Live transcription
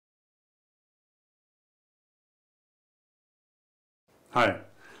Hi,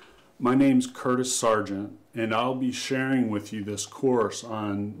 my name's Curtis Sargent, and I'll be sharing with you this course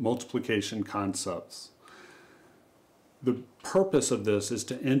on multiplication concepts. The purpose of this is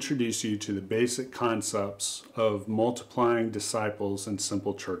to introduce you to the basic concepts of multiplying disciples in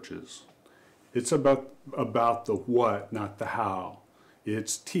simple churches. It's about the what, not the how.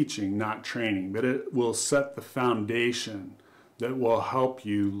 It's teaching, not training, but it will set the foundation that will help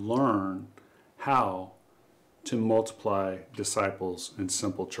you learn how to multiply disciples in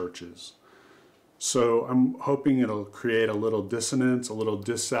simple churches. So I'm hoping it'll create a little dissonance, a little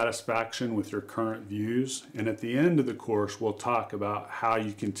dissatisfaction with your current views. And at the end of the course, we'll talk about how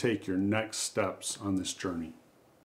you can take your next steps on this journey.